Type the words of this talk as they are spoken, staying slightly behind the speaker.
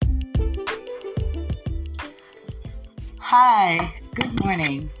Hi, good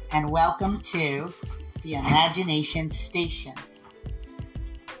morning, and welcome to the Imagination Station.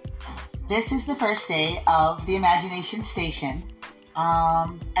 This is the first day of the Imagination Station,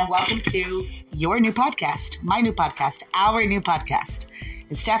 and welcome to your new podcast, my new podcast, our new podcast.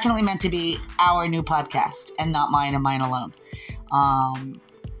 It's definitely meant to be our new podcast and not mine and mine alone.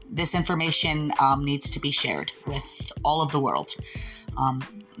 This information needs to be shared with all of the world.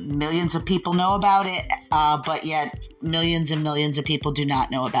 Millions of people know about it, but yet millions and millions of people do not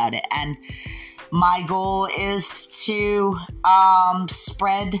know about it. And my goal is to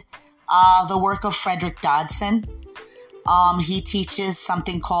spread the work of Frederick Dodson. He teaches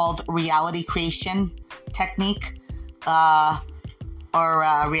something called reality creation technique, or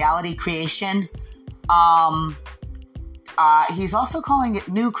reality creation. He's also calling it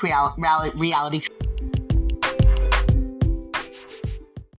new reality.